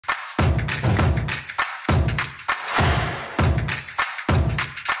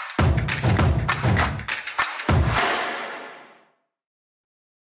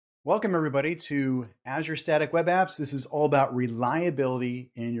Welcome, everybody, to Azure Static Web Apps. This is all about reliability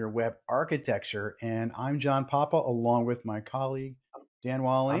in your web architecture. And I'm John Papa, along with my colleague, Dan I'm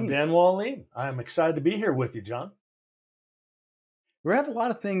Wahlin. Dan Wahlin. I'm excited to be here with you, John. We have a lot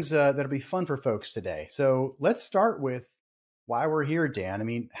of things that'll be fun for folks today. So let's start with why we're here, Dan. I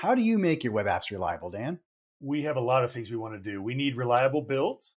mean, how do you make your web apps reliable, Dan? We have a lot of things we want to do. We need reliable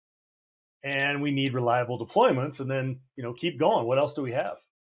builds and we need reliable deployments, and then, keep going. What else do we have?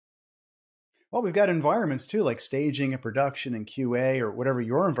 Well, we've got environments too, like staging and production and QA or whatever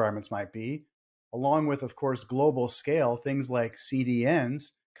your environments might be, along with, of course, global scale, things like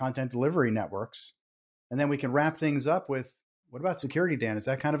CDNs, content delivery networks. And then we can wrap things up with what about security, Dan? Is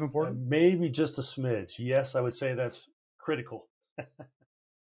that kind of important? Maybe just a smidge. Yes, I would say that's critical.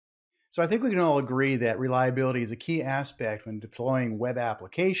 So I think we can all agree that reliability is a key aspect when deploying web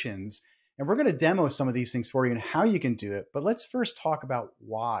applications. And we're going to demo some of these things for you and how you can do it. But let's first talk about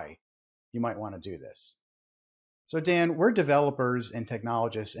why you might want to do this. So, Dan, we're developers and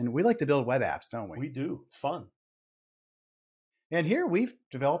technologists, and we like to build web apps, don't we? We do. It's fun. And here we've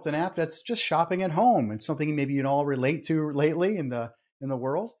developed an app that's just shopping at home. It's something maybe you'd all relate to lately in the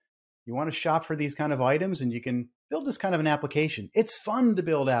world. You want to shop for these kind of items, and you can build this kind of an application. It's fun to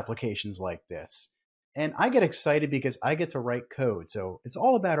build applications like this. And I get excited because I get to write code. So it's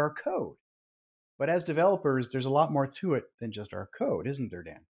all about our code. But as developers, there's a lot more to it than just our code, isn't there,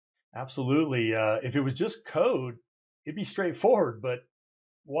 Dan? Absolutely. If it was just code, it'd be straightforward. But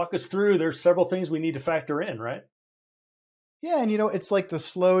walk us through. There's several things we need to factor in, right? Yeah, and it's like the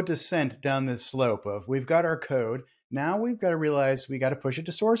slow descent down this slope of we've got our code. Now we've got to realize we got to push it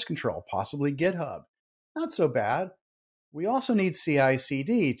to source control, possibly GitHub. Not so bad. We also need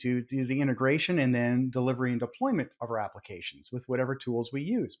CI/CD to do the integration and then delivery and deployment of our applications with whatever tools we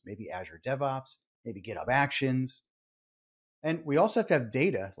use, maybe Azure DevOps, maybe GitHub Actions. And we also have to have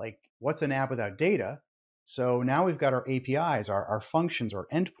data, like what's an app without data? So now we've got our APIs, our functions, our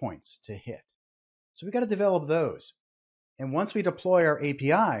endpoints to hit. So we've got to develop those. And once we deploy our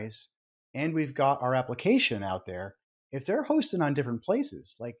APIs and we've got our application out there, if they're hosted on different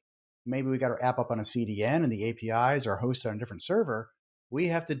places, like maybe we got our app up on a CDN and the APIs are hosted on a different server, we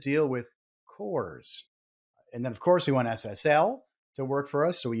have to deal with CORS. And then, of course, we want SSL to work for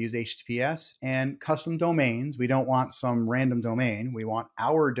us. So we use HTTPS and custom domains. We don't want some random domain. We want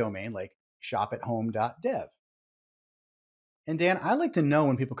our domain, like shopathome.dev. And Dan, I like to know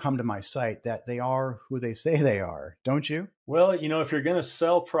when people come to my site that they are who they say they are, don't you? Well, if you're going to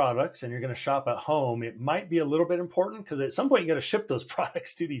sell products and you're going to shop at home, it might be a little bit important because at some point you got to ship those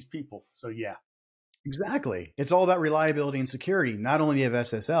products to these people. So, yeah. Exactly. It's all about reliability and security. Not only do you have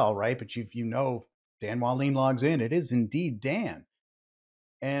SSL, right? But Dan Wahlin logs in. It is indeed Dan.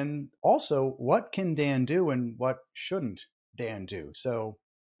 And also, what can Dan do and what shouldn't Dan do? So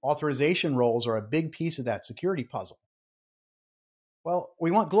authorization roles are a big piece of that security puzzle. Well,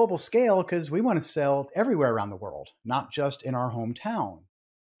 we want global scale because we want to sell everywhere around the world, not just in our hometown.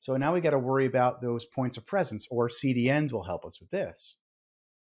 So now we got to worry about those points of presence, or CDNs will help us with this.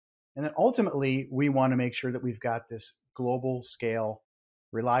 And then ultimately, we want to make sure that we've got this global scale,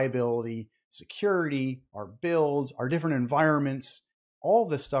 reliability, security, our builds, our different environments, all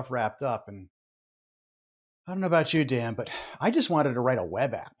this stuff wrapped up. And I don't know about you, Dan, but I just wanted to write a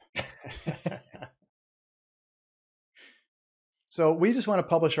web app. So we just want to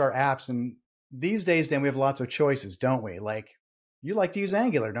publish our apps. And these days, Dan, we have lots of choices, don't we? Like, you like to use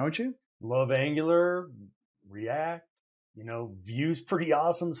Angular, don't you? Love Angular, React, Vue's pretty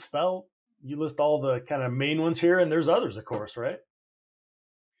awesome, Svelte. You list all the kind of main ones here, and there's others, of course, right?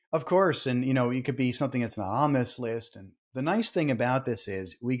 Of course. And, it could be something that's not on this list. And the nice thing about this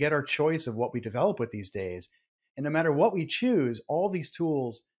is we get our choice of what we develop with these days. And no matter what we choose, all these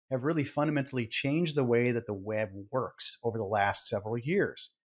tools have really fundamentally changed the way that the web works over the last several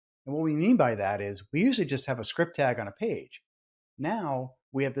years. And what we mean by that is we usually just have a script tag on a page. Now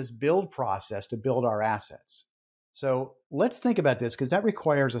we have this build process to build our assets. So let's think about this because that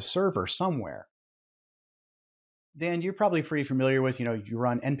requires a server somewhere. Dan, you're probably pretty familiar with, you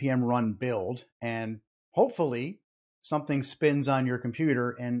run npm run build, and hopefully something spins on your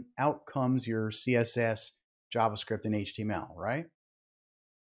computer and out comes your CSS, JavaScript, and HTML, right?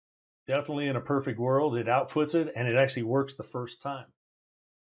 Definitely in a perfect world, it outputs it and it actually works the first time.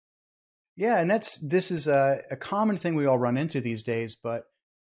 Yeah, and this is a common thing we all run into these days. But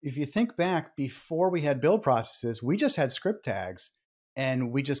if you think back, before we had build processes, we just had script tags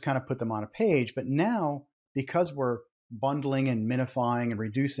and we just kind of put them on a page. But now, because we're bundling and minifying and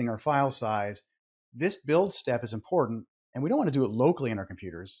reducing our file size, this build step is important. And we don't want to do it locally in our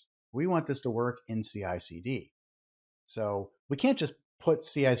computers. We want this to work in CI/CD. So we can't just put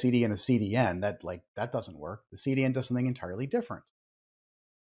CI/CD in a CDN. That doesn't work. The CDN does something entirely different.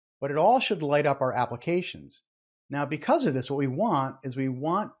 But it all should light up our applications. Now, because of this, what we want is we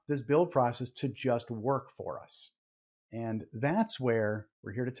want this build process to just work for us. And that's where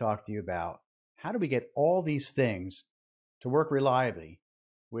we're here to talk to you about how do we get all these things to work reliably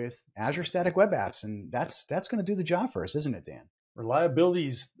with Azure Static Web Apps. And that's going to do the job for us, isn't it, Dan? Reliability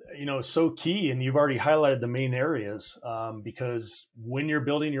is, so key, and you've already highlighted the main areas because when you're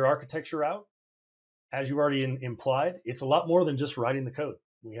building your architecture out, as you've already implied, it's a lot more than just writing the code.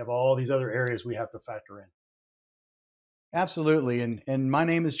 We have all these other areas we have to factor in. Absolutely. And my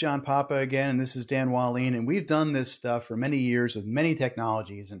name is John Papa again, and this is Dan Wahlin, and we've done this stuff for many years with many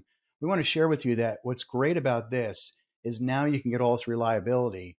technologies. And we want to share with you that what's great about this is now you can get all this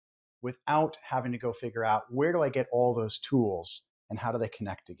reliability without having to go figure out where do I get all those tools and how do they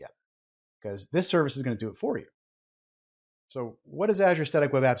connect together? Because this service is going to do it for you. So what does Azure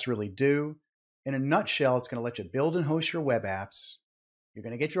Static Web Apps really do? In a nutshell, it's going to let you build and host your web apps. You're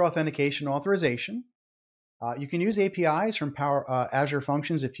going to get your authentication and authorization. You can use APIs from Azure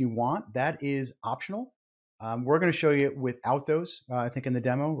Functions if you want. That is optional. We're going to show you without those, I think, in the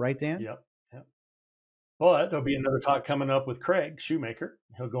demo, right, Dan? Yep. But there'll be another talk coming up with Craig Shoemaker.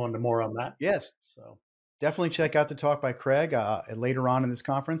 He'll go into more on that. Yes. So definitely check out the talk by Craig later on in this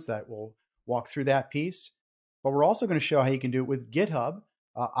conference that will walk through that piece. But we're also going to show how you can do it with GitHub.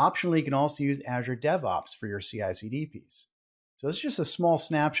 Optionally, you can also use Azure DevOps for your CI/CD piece. So this is just a small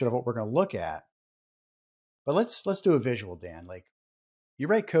snapshot of what we're going to look at. But let's do a visual, Dan. Like, you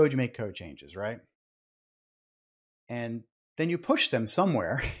write code, you make code changes, right? And then you push them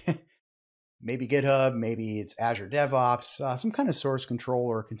somewhere. Maybe GitHub, maybe it's Azure DevOps, some kind of source control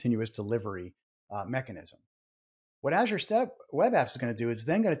or continuous delivery mechanism. What Azure Static Web Apps is going to do is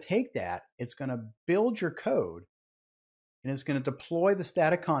then going to take that, it's going to build your code, and it's going to deploy the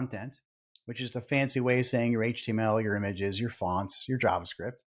static content, which is a fancy way of saying your HTML, your images, your fonts, your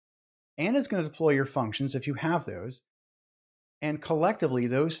JavaScript. And it's going to deploy your functions if you have those. And collectively,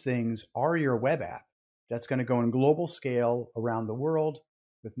 those things are your web app that's going to go in global scale around the world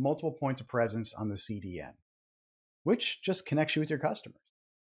with multiple points of presence on the CDN, which just connects you with your customers.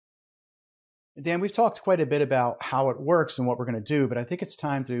 Dan, we've talked quite a bit about how it works and what we're going to do, but I think it's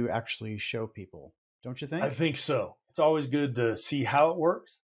time to actually show people, don't you think? I think so. It's always good to see how it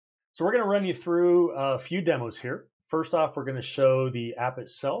works. So we're going to run you through a few demos here. First off, we're going to show the app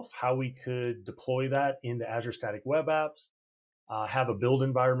itself, how we could deploy that into Azure Static Web Apps, have a build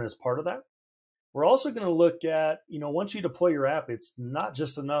environment as part of that. We're also going to look at, once you deploy your app, it's not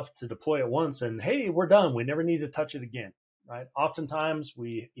just enough to deploy it once and, hey, we're done. We never need to touch it again, right? Oftentimes,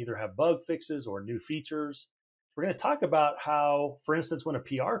 we either have bug fixes or new features. We're going to talk about how, for instance, when a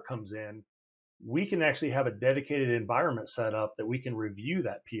PR comes in, we can actually have a dedicated environment set up that we can review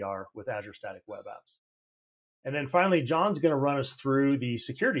that PR with Azure Static Web Apps. And then finally, John's going to run us through the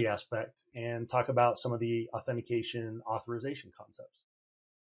security aspect and talk about some of the authentication authorization concepts.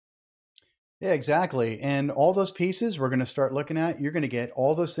 Yeah, exactly. And all those pieces we're going to start looking at, you're going to get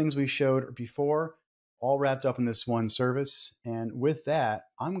all those things we showed before, all wrapped up in this one service. And with that,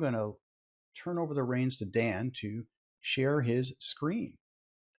 I'm going to turn over the reins to Dan to share his screen.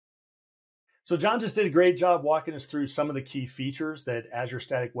 So John just did a great job walking us through some of the key features that Azure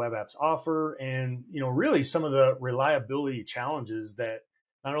Static Web Apps offer and, really some of the reliability challenges that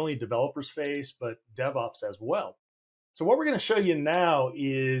not only developers face, but DevOps as well. So what we're going to show you now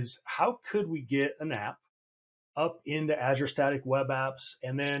is how could we get an app up into Azure Static Web Apps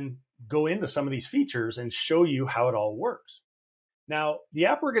and then go into some of these features and show you how it all works. Now, the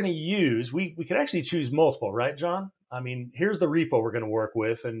app we're going to use, we could actually choose multiple, right, John? I mean, here's the repo we're going to work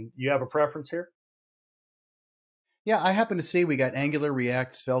with, and you have a preference here? Yeah, I happen to see we got Angular,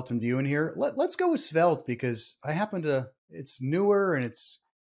 React, Svelte, and Vue in here. Let's go with Svelte because it's newer and it's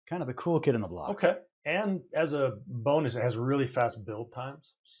kind of the cool kid on the block. Okay. And as a bonus, it has really fast build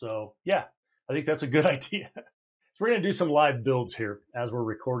times. So yeah, I think that's a good idea. So we're going to do some live builds here as we're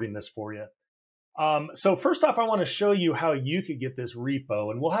recording this for you. So first off, I want to show you how you could get this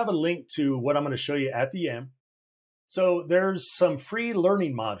repo, and we'll have a link to what I'm going to show you at the end. So there's some free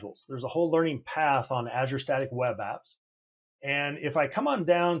learning modules. There's a whole learning path on Azure Static Web Apps. And if I come on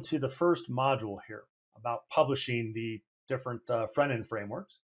down to the first module here about publishing the different front-end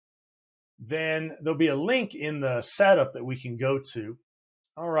frameworks, then there'll be a link in the setup that we can go to.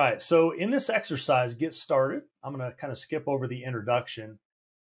 All right, so in this exercise, get started. I'm going to kind of skip over the introduction.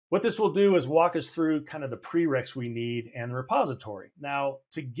 What this will do is walk us through kind of the prereqs we need and the repository. Now,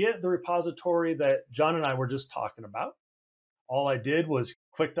 to get the repository that John and I were just talking about, all I did was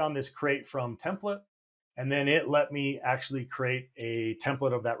clicked on this create from template. And then it let me actually create a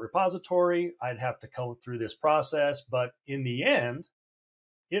template of that repository. I'd have to go through this process, but in the end,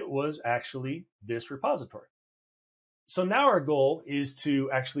 it was actually this repository. So now our goal is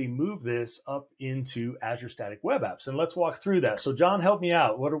to actually move this up into Azure Static Web Apps. And let's walk through that. So John, help me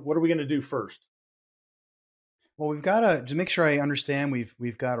out. What are we going to do first? Well, we've got to make sure I understand,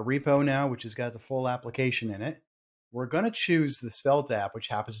 we've got a repo now, which has got the full application in it. We're going to choose the Svelte app, which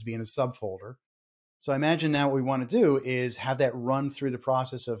happens to be in a subfolder. So I imagine now what we want to do is have that run through the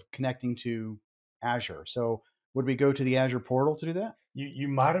process of connecting to Azure. So would we go to the Azure portal to do that? You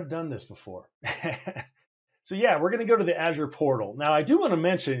might have done this before. So yeah, we're going to go to the Azure portal. Now, I do want to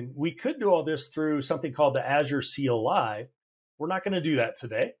mention, we could do all this through something called the Azure CLI. We're not going to do that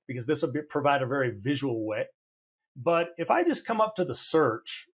today because this will provide a very visual way. But if I just come up to the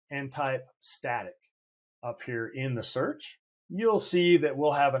search and type static up here in the search, you'll see that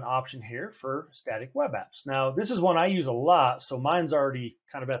we'll have an option here for static web apps. Now, this is one I use a lot, so mine's already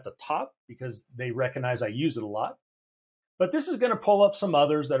kind of at the top because they recognize I use it a lot. But this is going to pull up some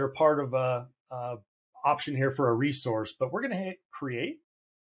others that are part of a option here for a resource, but we're going to hit create.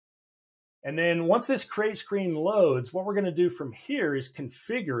 And then once this create screen loads, what we're going to do from here is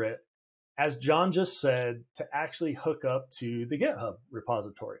configure it, as John just said, to actually hook up to the GitHub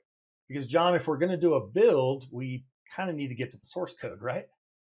repository. Because John, if we're going to do a build, we kind of need to get to the source code, right?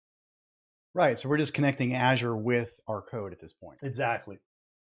 Right. So we're just connecting Azure with our code at this point. Exactly.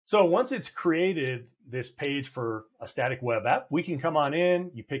 So once it's created this page for a static web app, we can come on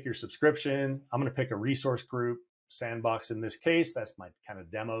in, you pick your subscription. I'm going to pick a resource group, Sandbox in this case. That's my kind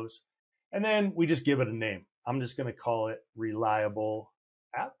of demos. And then we just give it a name. I'm just going to call it Reliable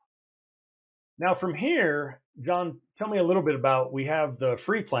App. Now from here, John, tell me a little bit about, we have the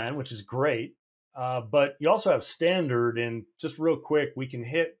free plan, which is great, but you also have standard. And just real quick, we can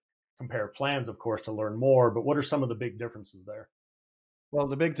hit compare plans, of course, to learn more. But what are some of the big differences there? Well,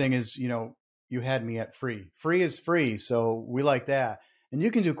 the big thing is, you had me at free. Free is free, so we like that. And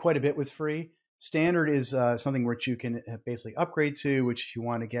you can do quite a bit with free. Standard is something which you can basically upgrade to, which you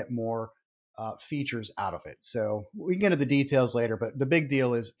want to get more features out of it. So we can get into the details later, but the big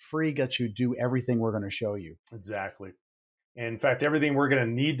deal is free gets you do everything we're going to show you. Exactly. And in fact, everything we're going to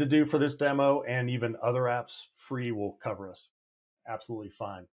need to do for this demo and even other apps, free will cover us. Absolutely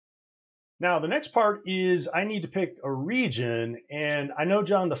fine. Now, the next part is I need to pick a region. And I know,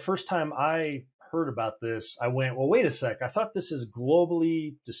 John, the first time I heard about this, I went, well, wait a sec. I thought this is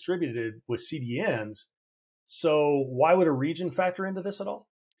globally distributed with CDNs. So why would a region factor into this at all?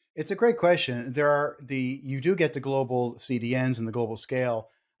 It's a great question. You do get the global CDNs and the global scale.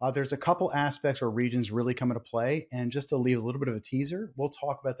 There's a couple aspects where regions really come into play. And just to leave a little bit of a teaser, we'll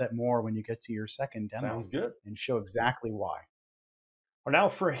talk about that more when you get to your second demo. Sounds good. And show exactly why. Well, now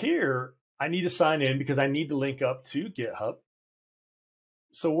for here, I need to sign in because I need to link up to GitHub.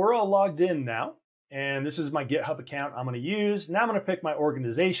 So we're all logged in now, and this is my GitHub account I'm going to use. Now I'm going to pick my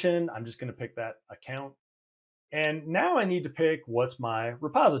organization. I'm just going to pick that account. And now I need to pick what's my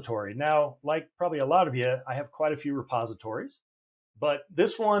repository. Now, like probably a lot of you, I have quite a few repositories, but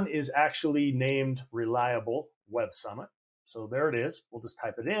this one is actually named Reliable Web Summit. So there it is. We'll just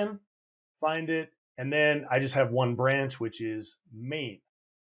type it in, find it, and then I just have one branch, which is main.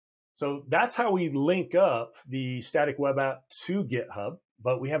 So that's how we link up the static web app to GitHub.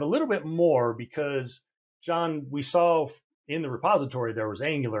 But we have a little bit more because, John, we saw in the repository there was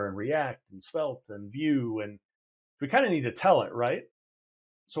Angular and React and Svelte and Vue, and we kind of need to tell it, right?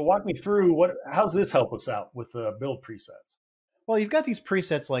 So walk me through, how's this help us out with the build presets? Well, you've got these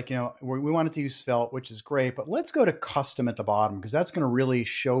presets like, we wanted to use Svelte, which is great, but let's go to custom at the bottom because that's going to really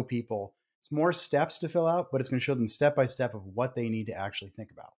show people. It's more steps to fill out, but it's going to show them step by step of what they need to actually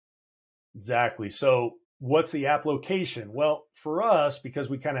think about. Exactly. So what's the app location? Well, for us, because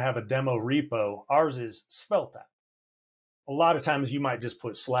we kind of have a demo repo, ours is Svelte app. A lot of times you might just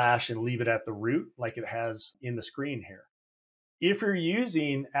put / and leave it at the root like it has in the screen here. If you're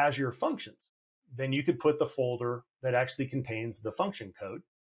using Azure Functions, then you could put the folder that actually contains the function code.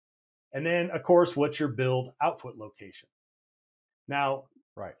 And then, of course, what's your build output location? Now,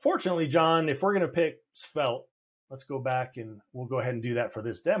 fortunately, John, if we're going to pick Svelte, let's go back and we'll go ahead and do that for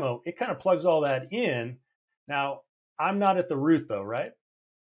this demo. It kind of plugs all that in. Now, I'm not at the root though, right?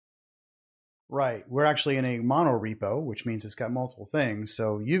 Right. We're actually in a mono repo, which means it's got multiple things.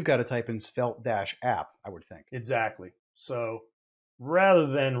 So you've got to type in svelte-app, I would think. Exactly. So rather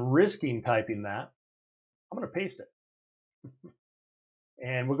than risking typing that, I'm going to paste it.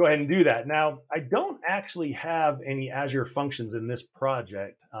 And we'll go ahead and do that. Now, I don't actually have any Azure Functions in this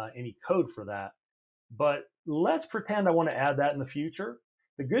project, any code for that. But let's pretend I want to add that in the future,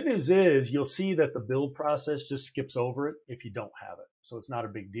 The good news is you'll see that the build process just skips over it if you don't have it. So it's not a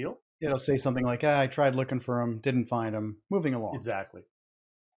big deal. It'll say something like, I tried looking for them, didn't find them, moving along. Exactly.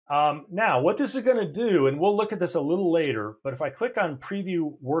 Now, what this is going to do, and we'll look at this a little later, but if I click on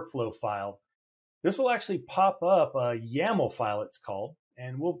Preview Workflow File, this will actually pop up a YAML file, it's called,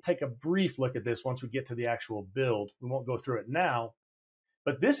 and we'll take a brief look at this once we get to the actual build. We won't go through it now,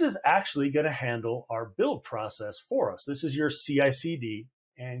 but this is actually going to handle our build process for us. This is your CI/CD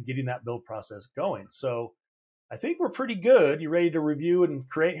and getting that build process going. So I think we're pretty good. You ready to review and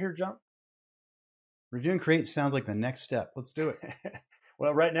create here, John? Review and create sounds like the next step. Let's do it.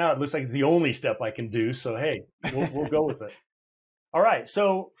 Well, right now it looks like it's the only step I can do. So, hey, we'll go with it. All right.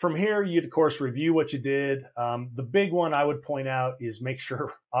 So from here, you'd, of course, review what you did. The big one I would point out is make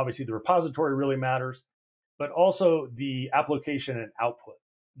sure, obviously, the repository really matters, but also the application and output.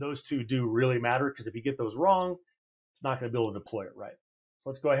 Those two do really matter, because if you get those wrong, it's not going to be able to deploy it right. So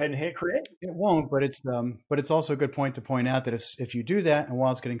let's go ahead and hit create. It won't, but it's also a good point to point out that if you do that, and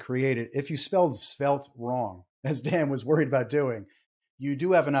while it's getting created, if you spelled Svelte wrong, as Dan was worried about doing, you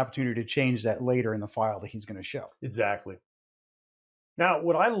do have an opportunity to change that later in the file that he's going to show. Exactly. Now,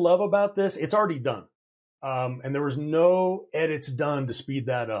 what I love about this, it's already done. And there was no edits done to speed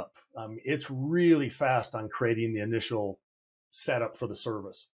that up. It's really fast on creating the initial setup for the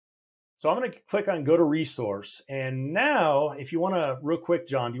service. So I'm going to click on Go to Resource. And now, if you want to, real quick,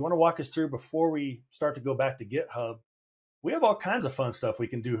 John, do you want to walk us through before we start to go back to GitHub? We have all kinds of fun stuff we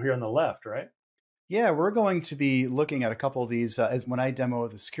can do here on the left, right? Yeah, we're going to be looking at a couple of these as when I demo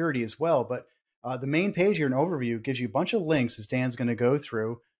the security as well. But the main page here, an overview, gives you a bunch of links as Dan's going to go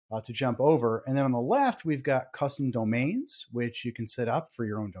through to jump over. And then on the left, we've got custom domains, which you can set up for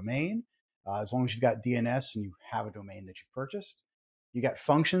your own domain, as long as you've got DNS and you have a domain that you've purchased. You got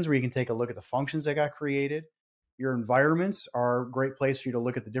functions where you can take a look at the functions that got created. Your environments are a great place for you to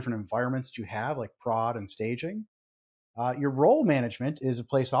look at the different environments that you have, like prod and staging. Your role management is a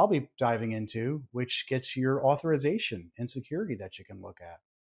place I'll be diving into, which gets your authorization and security that you can look at.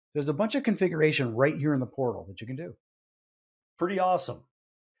 There's a bunch of configuration right here in the portal that you can do. Pretty awesome.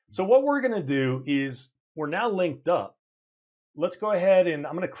 So what we're going to do is we're now linked up. Let's go ahead and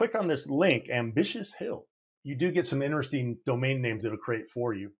I'm going to click on this link, Ambitious Hill. You do get some interesting domain names it'll create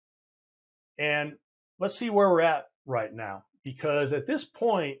for you. And let's see where we're at right now, because at this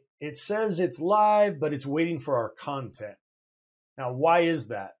point, it says it's live, but it's waiting for our content. Now, why is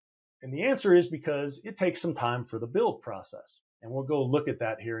that? And the answer is because it takes some time for the build process. And we'll go look at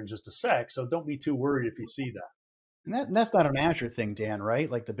that here in just a sec. So don't be too worried if you see that. And that's not an Azure thing, Dan, right?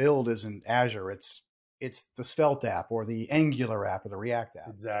 Like the build isn't Azure. It's the Svelte app or the Angular app or the React app.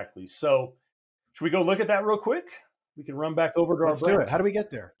 Exactly. So should we go look at that real quick? We can run back over to our branch. Let's do it. How do we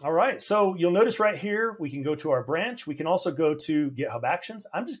get there? All right. So you'll notice right here, we can go to our branch. We can also go to GitHub Actions.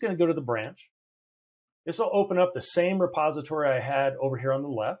 I'm just going to go to the branch. This will open up the same repository I had over here on the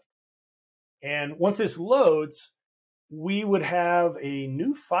left. And once this loads, we would have a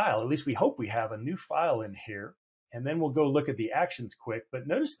new file. At least we hope we have a new file in here. And then we'll go look at the actions quick. But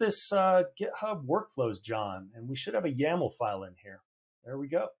notice this GitHub workflows, John, and we should have a YAML file in here. There we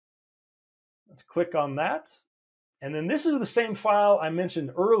go. Let's click on that. And then this is the same file I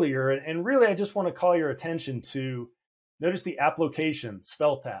mentioned earlier. And really, I just want to call your attention to, notice the app location,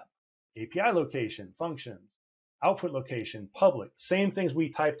 Svelte app, API location, functions, output location, public. Same things we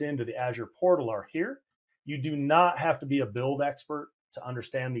typed into the Azure portal are here. You do not have to be a build expert to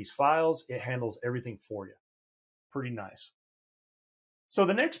understand these files. It handles everything for you. Pretty nice. So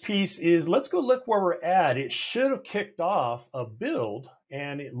the next piece is, let's go look where we're at. It should have kicked off a build,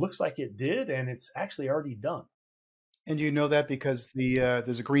 and it looks like it did, and it's actually already done. And you know that because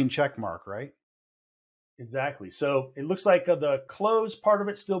there's a green check mark, right? Exactly. So it looks like the close part of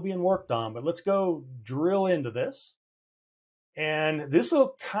it's still being worked on, but let's go drill into this. And this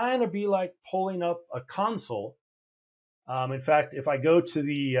will kind of be like pulling up a console. In fact, if I go to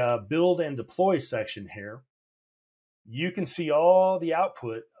the build and deploy section here, you can see all the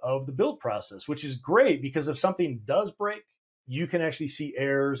output of the build process, which is great because if something does break, you can actually see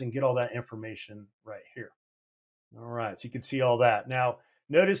errors and get all that information right here. All right, so you can see all that. Now,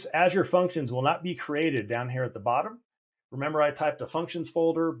 notice Azure Functions will not be created down here at the bottom. Remember, I typed a functions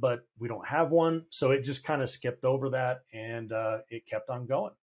folder, but we don't have one, so it just kind of skipped over that, and it kept on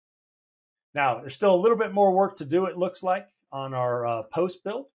going. Now, there's still a little bit more work to do, it looks like, on our post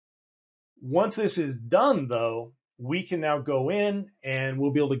build. Once this is done, though, we can now go in and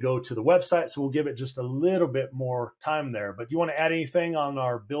we'll be able to go to the website. So we'll give it just a little bit more time there. But do you want to add anything on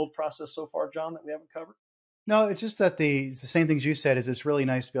our build process so far, John, that we haven't covered? No, it's just that it's the same things you said is it's really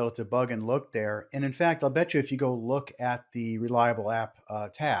nice to be able to bug and look there. And in fact, I'll bet you if you go look at the reliable app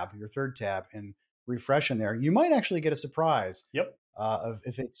tab, your third tab, and refresh in there, you might actually get a surprise Yep. of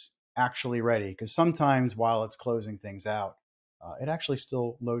if it's actually ready. Because sometimes while it's closing things out, it actually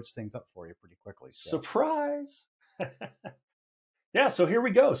still loads things up for you pretty quickly. So Surprise. Yeah, so here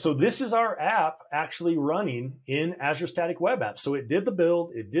we go. So this is our app actually running in Azure Static Web Apps. So it did the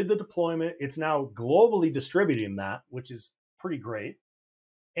build, it did the deployment. It's now globally distributing that, which is pretty great.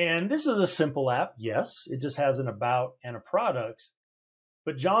 And this is a simple app. Yes, it just has an about and a products.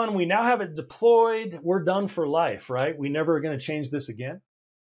 But John, we now have it deployed. We're done for life, right? We never are going to change this again.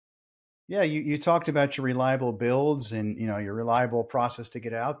 yeah, you talked about your reliable builds and your reliable process to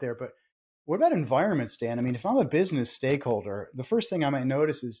get it out there, but what about environments, Dan? I mean, if I'm a business stakeholder, the first thing I might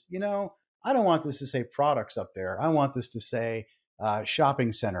notice is, I don't want this to say products up there. I want this to say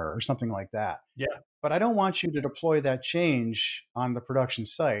shopping center or something like that. Yeah. But I don't want you to deploy that change on the production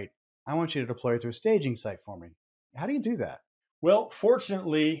site. I want you to deploy it to a staging site for me. How do you do that? Well,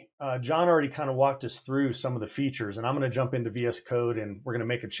 fortunately, John already kind of walked us through some of the features, and I'm going to jump into VS Code and we're going to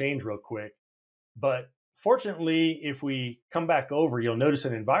make a change real quick. But fortunately, if we come back over, you'll notice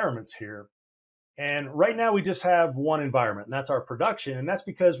in environments here. And right now we just have one environment, and that's our production. And that's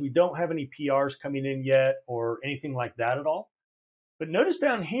because we don't have any PRs coming in yet or anything like that at all. But notice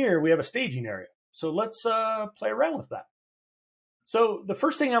down here, we have a staging area. So let's play around with that. So the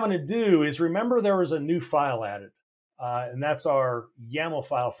first thing I'm going to do is remember there was a new file added, and that's our YAML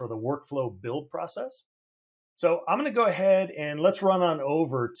file for the workflow build process. So I'm going to go ahead and let's run on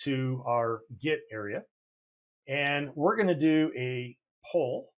over to our Git area. And we're going to do a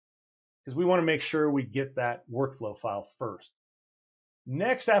pull because we want to make sure we get that workflow file first.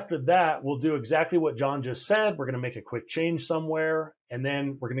 Next, after that, we'll do exactly what John just said. We're going to make a quick change somewhere, and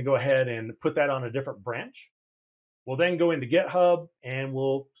then we're going to go ahead and put that on a different branch. We'll then go into GitHub and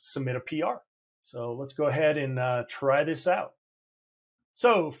we'll submit a PR. So let's go ahead and try this out.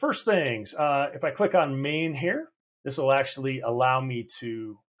 So first things, if I click on main here, this will actually allow me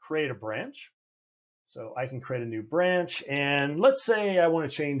to create a branch. So I can create a new branch, and let's say I want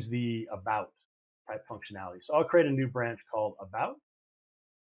to change the about type functionality. So I'll create a new branch called about.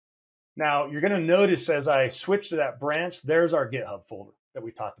 Now you're going to notice as I switch to that branch, there's our GitHub folder that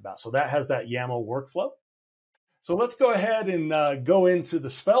we talked about. So that has that YAML workflow. So let's go ahead and go into the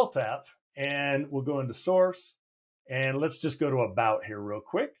Svelte app, and we'll go into source, and let's just go to about here real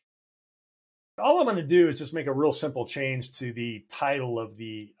quick. All I'm going to do is just make a real simple change to the title of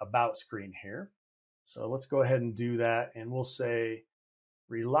the about screen here. So let's go ahead and do that, and we'll say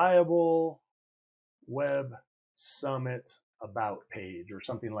reliable web summit about page or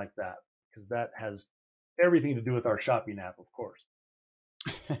something like that, because that has everything to do with our shopping app, of course.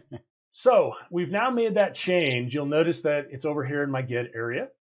 So we've now made that change. You'll notice that it's over here in my Git area,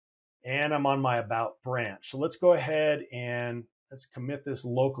 and I'm on my about branch. So let's go ahead and let's commit this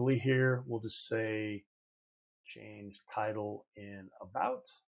locally here. We'll just say change title in about.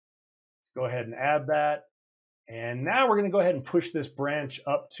 Let's go ahead and add that. And now we're going to go ahead and push this branch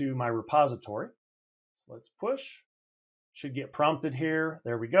up to my repository. So let's push. Should get prompted here.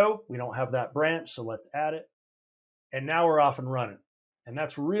 There we go. We don't have that branch, so let's add it. And now we're off and running. And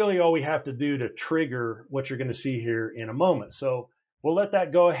that's really all we have to do to trigger what you're going to see here in a moment. So we'll let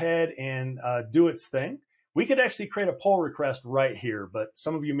that go ahead and do its thing. We could actually create a pull request right here, but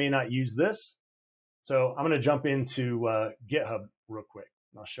some of you may not use this. So I'm going to jump into GitHub real quick.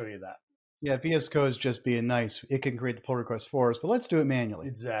 I'll show you that. Yeah, VS Code is just being nice. It can create the pull request for us, but let's do it manually.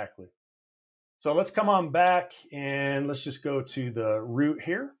 Exactly. So let's come on back and let's just go to the root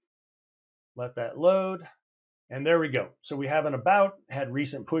here. Let that load. And there we go. So we have an about, had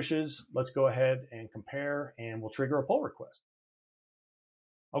recent pushes. Let's go ahead and compare, and we'll trigger a pull request.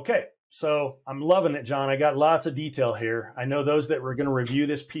 Okay, so I'm loving it, John. I got lots of detail here. I know those that were going to review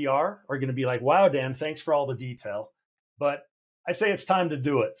this PR are going to be like, wow, Dan, thanks for all the detail. But I say it's time to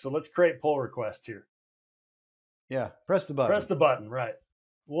do it. So let's create pull request here. Yeah, press the button. Press the button, right.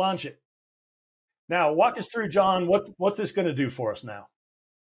 Launch it. Now, walk us through, John, what's this going to do for us now?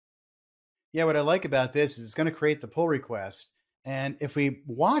 Yeah, what I like about this is it's going to create the pull request. And if we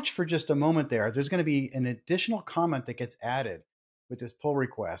watch for just a moment there's going to be an additional comment that gets added with this pull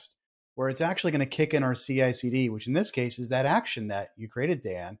request, where it's actually going to kick in our CI/CD, which in this case is that action that you created,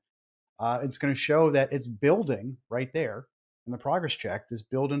 Dan. It's going to show that it's building right there in the progress check, this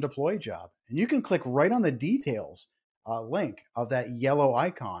build and deploy job. And you can click right on the details link of that yellow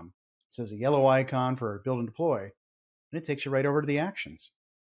icon. It says a yellow icon for build and deploy, and it takes you right over to the actions.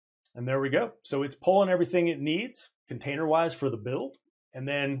 And there we go. So it's pulling everything it needs container-wise for the build. And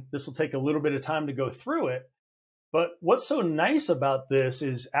then this will take a little bit of time to go through it. But what's so nice about this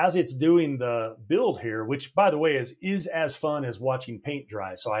is as it's doing the build here, which by the way is as fun as watching paint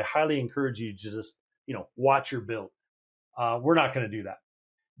dry. So I highly encourage you to just, watch your build. We're not going to do that.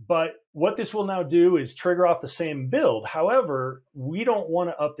 But what this will now do is trigger off the same build. However, we don't want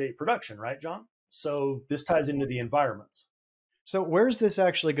to update production, right, John? So this ties into the environments. So where's this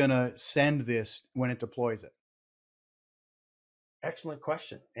actually going to send this when it deploys it? Excellent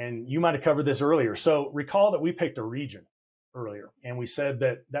question. And you might have covered this earlier. So recall that we picked a region earlier, and we said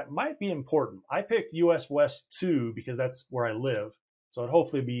that that might be important. I picked US West 2 because that's where I live. So it'd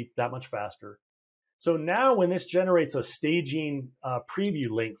hopefully be that much faster. So now when this generates a staging preview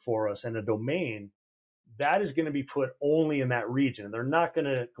link for us and a domain, that is going to be put only in that region. They're not going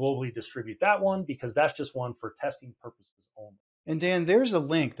to globally distribute that one because that's just one for testing purposes only. And Dan, there's a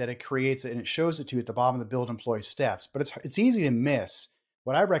link that it creates and it shows it to you at the bottom of the build employee steps, but it's easy to miss.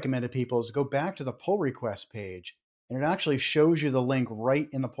 What I recommend to people is go back to the pull request page and it actually shows you the link right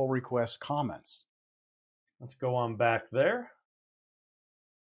in the pull request comments. Let's go on back there.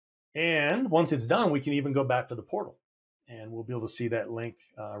 And once it's done, we can even go back to the portal and we'll be able to see that link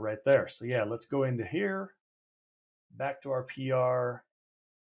right there. So yeah, let's go into here, back to our PR,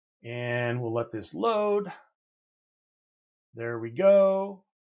 and we'll let this load. There we go.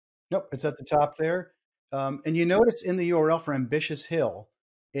 Nope, it's at the top there. And you notice in the URL for Ambitious Hill,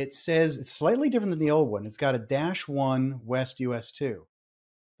 it says it's slightly different than the old one. It's got a -1 West US 2.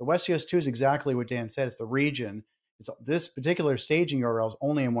 The West US 2 is exactly what Dan said. It's the region. It's this particular staging URL is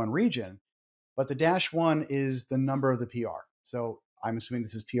only in one region, but the -1 is the number of the PR. So I'm assuming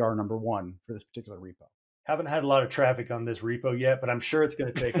this is PR number 1 for this particular repo. Haven't had a lot of traffic on this repo yet, but I'm sure it's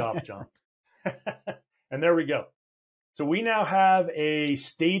going to take off, John. And there we go. So we now have a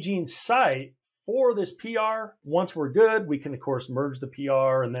staging site for this PR. Once we're good, we can, of course, merge the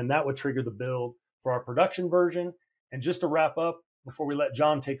PR, and then that would trigger the build for our production version. And just to wrap up, before we let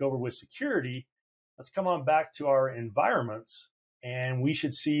John take over with security, let's come on back to our environments, and we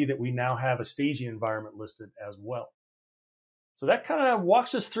should see that we now have a staging environment listed as well. So that kind of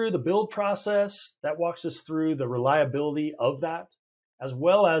walks us through the build process. That walks us through the reliability of that, as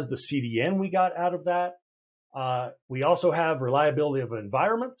well as the CDN we got out of that. We also have reliability of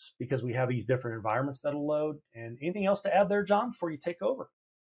environments because we have these different environments that'll load. And anything else to add there, John, before you take over?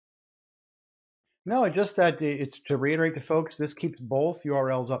 No, just that it's to reiterate to folks, this keeps both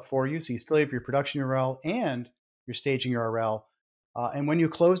URLs up for you. So you still have your production URL and your staging URL. And when you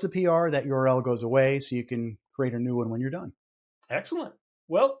close the PR, that URL goes away so you can create a new one when you're done. Excellent.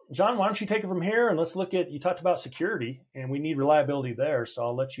 Well, John, why don't you take it from here and let's look at, you talked about security and we need reliability there. So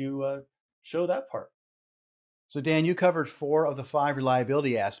I'll let you show that part. So Dan, you covered 4 of the 5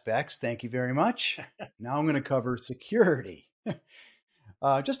 reliability aspects. Thank you very much. Now I'm going to cover security.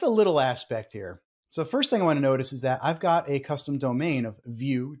 Just a little aspect here. So first thing I want to notice is that I've got a custom domain of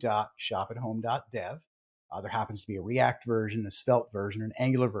view.shopathome.dev. There happens to be a React version, a Svelte version, an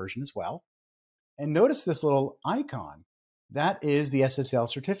Angular version as well. And notice this little icon. That is the SSL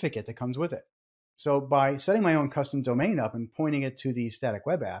certificate that comes with it. So by setting my own custom domain up and pointing it to the static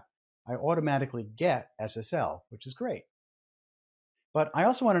web app, I automatically get SSL, which is great. But I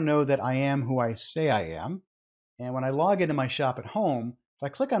also want to know that I am who I say I am. And when I log into my shop at home, if I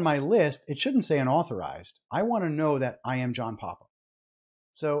click on my list, it shouldn't say unauthorized. I want to know that I am John Papa.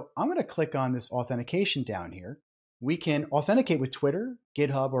 So I'm going to click on this authentication down here. We can authenticate with Twitter,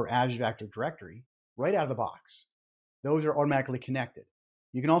 GitHub, or Azure Active Directory right out of the box. Those are automatically connected.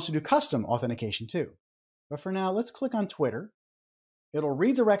 You can also do custom authentication too. But for now, let's click on Twitter. It'll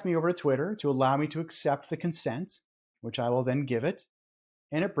redirect me over to Twitter to allow me to accept the consent, which I will then give it,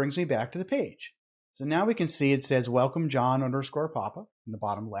 and it brings me back to the page. So now we can see it says, welcome John_Papa in the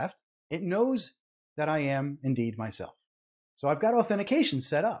bottom left. It knows that I am indeed myself. So I've got authentication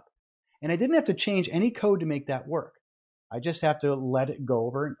set up, and I didn't have to change any code to make that work. I just have to let it go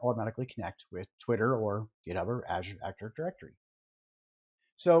over and automatically connect with Twitter or GitHub or Azure Active Directory.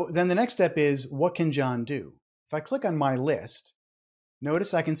 So then the next step is, what can John do? If I click on my list,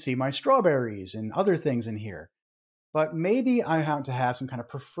 notice I can see my strawberries and other things in here. But maybe I have to have some kind of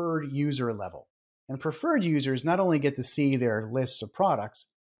preferred user level. And preferred users not only get to see their lists of products,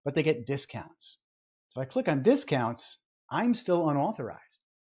 but they get discounts. So if I click on discounts, I'm still unauthorized.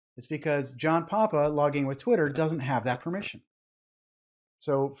 It's because John Papa logging with Twitter doesn't have that permission.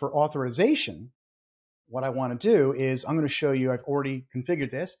 So for authorization, what I want to do is I'm going to show you, I've already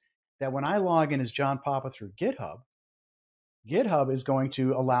configured this, that when I log in as John Papa through GitHub, GitHub is going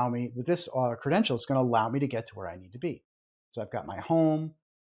to allow me, with this credential, it's going to allow me to get to where I need to be. So I've got my home,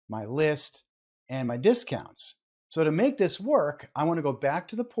 my list, and my discounts. So to make this work, I want to go back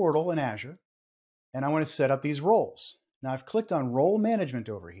to the portal in Azure and I want to set up these roles. Now I've clicked on role management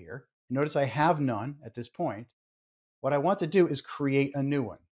over here. Notice I have none at this point. What I want to do is create a new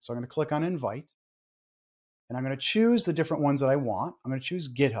one. So I'm going to click on invite and I'm going to choose the different ones that I want. I'm going to choose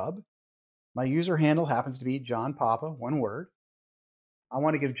GitHub. My user handle happens to be John Papa, one word. I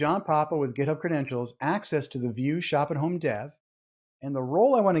want to give John Papa with GitHub credentials access to the View Shop and Home Dev. And the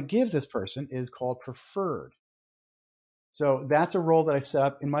role I want to give this person is called preferred. So that's a role that I set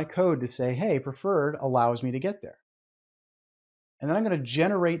up in my code to say, hey, preferred allows me to get there. And then I'm going to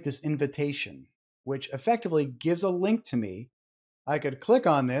generate this invitation, which effectively gives a link to me. I could click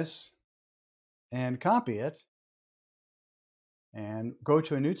on this and copy it and go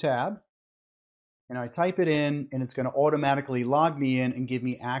to a new tab. And I type it in, and it's going to automatically log me in and give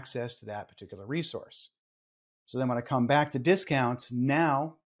me access to that particular resource. So then when I come back to discounts,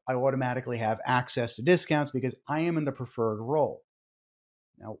 now I automatically have access to discounts because I am in the preferred role.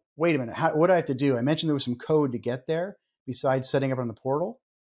 Now, wait a minute. What do I have to do? I mentioned there was some code to get there besides setting up on the portal.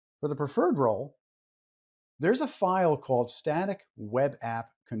 For the preferred role, there's a file called static web app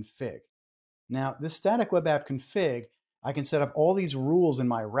config. Now, this static web app config, I can set up all these rules in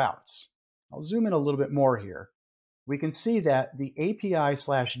my routes. I'll zoom in a little bit more here. We can see that the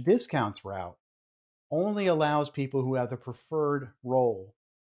API/discounts route only allows people who have the preferred role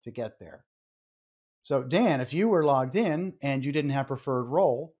to get there. So Dan, if you were logged in and you didn't have preferred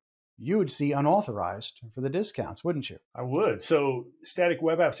role, you would see unauthorized for the discounts, wouldn't you? I would. So static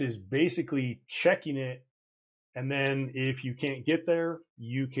web apps is basically checking it. And then if you can't get there,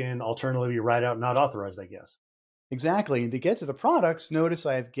 you can alternatively write out not authorized, I guess. Exactly. And to get to the products, notice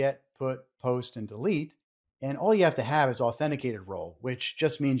I have get, put, post, and delete. And all you have to have is authenticated role, which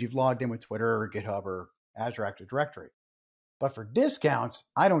just means you've logged in with Twitter or GitHub or Azure Active Directory. But for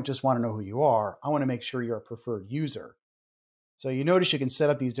discounts, I don't just want to know who you are. I want to make sure you're a preferred user. So you notice you can set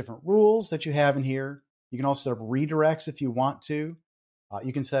up these different rules that you have in here. You can also set up redirects if you want to.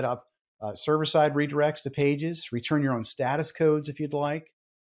 You can set up server-side redirects to pages, return your own status codes if you'd like,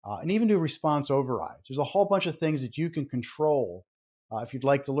 and even do response overrides. There's a whole bunch of things that you can control. If you'd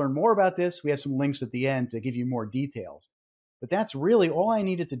like to learn more about this, we have some links at the end to give you more details. But that's really all I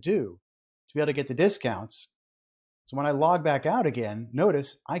needed to do to be able to get the discounts. So when I log back out again,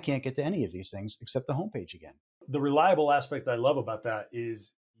 notice I can't get to any of these things except the homepage again. The reliable aspect I love about that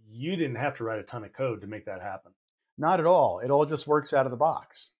is you didn't have to write a ton of code to make that happen. Not at all. It all just works out of the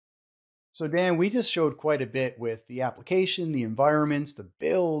box. So Dan, we just showed quite a bit with the application, the environments, the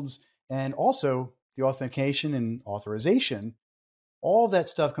builds, and also the authentication and authorization. All that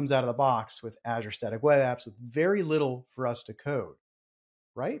stuff comes out of the box with Azure Static Web Apps with very little for us to code,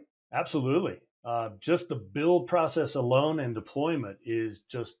 right? Absolutely. Just the build process alone and deployment is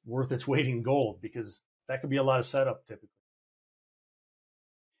just worth its weight in gold because that could be a lot of setup typically.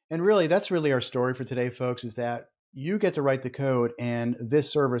 And really, that's really our story for today, folks, is that you get to write the code and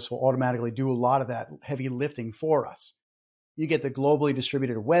this service will automatically do a lot of that heavy lifting for us. You get the globally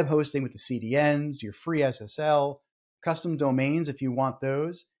distributed web hosting with the CDNs, your free SSL, custom domains if you want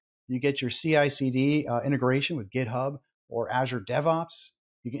those. You get your CI/CD integration with GitHub or Azure DevOps.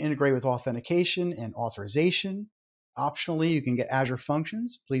 You can integrate with authentication and authorization. Optionally, you can get Azure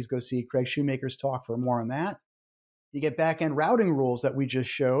Functions. Please go see Craig Shoemaker's talk for more on that. You get backend routing rules that we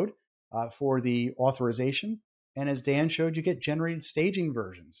just showed for the authorization. And as Dan showed, you get generated staging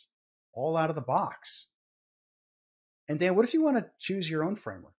versions all out of the box. And Dan, what if you want to choose your own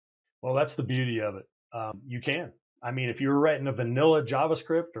framework? Well, that's the beauty of it. You can. I mean, if you were writing a vanilla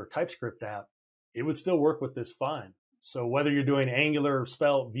JavaScript or TypeScript app, it would still work with this fine. So whether you're doing Angular,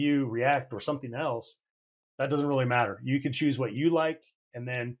 Svelte, Vue, React, or something else, that doesn't really matter. You can choose what you like and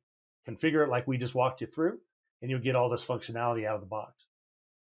then configure it like we just walked you through, and you'll get all this functionality out of the box.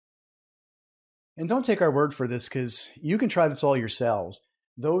 And don't take our word for this because you can try this all yourselves.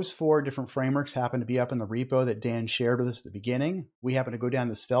 Those 4 different frameworks happen to be up in the repo that Dan shared with us at the beginning. We happen to go down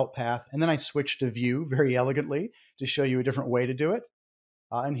the Svelte path, and then I switched to Vue very elegantly to show you a different way to do it.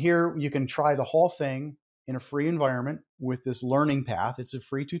 And here you can try the whole thing in a free environment with this learning path. It's a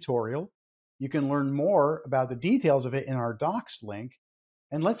free tutorial. You can learn more about the details of it in our docs link.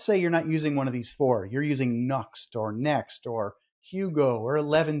 And let's say you're not using one of these 4. You're using Nuxt or Next or Hugo or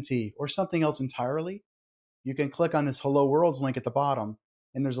Eleventy or something else entirely. You can click on this Hello Worlds link at the bottom,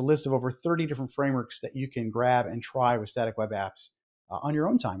 and there's a list of over 30 different frameworks that you can grab and try with static web apps on your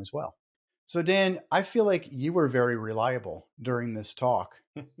own time as well. So Dan, I feel like you were very reliable during this talk.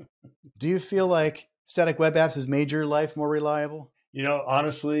 Do you feel like static web apps has made your life more reliable? You know,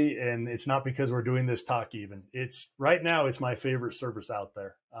 honestly, and it's not because we're doing this talk even. It's right now, it's my favorite service out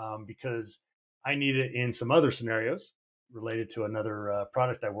there because I need it in some other scenarios related to another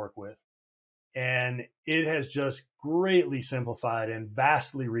product I work with. And it has just greatly simplified and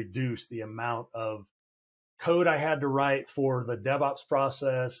vastly reduced the amount of code I had to write for the DevOps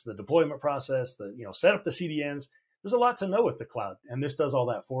process, the deployment process, the set up the CDNs. There's a lot to know with the cloud, and this does all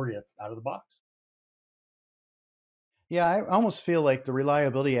that for you out of the box. Yeah, I almost feel like the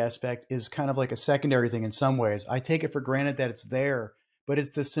reliability aspect is kind of like a secondary thing in some ways. I take it for granted that it's there, but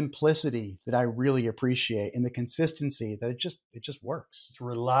it's the simplicity that I really appreciate and the consistency that it just works. It's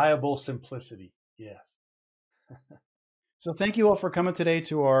reliable simplicity. Yes. So thank you all for coming today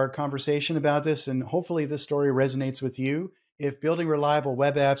to our conversation about this, and hopefully this story resonates with you. If building reliable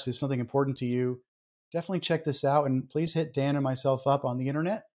web apps is something important to you, definitely check this out, and please hit Dan and myself up on the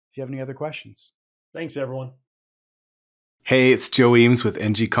internet if you have any other questions. Thanks, everyone. Hey, it's Joe Eames with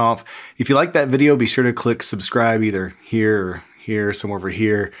ng-conf. If you like that video, be sure to click subscribe either here or here, somewhere over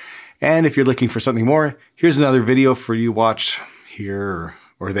here. And if you're looking for something more, here's another video for you to watch here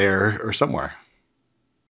or there or somewhere.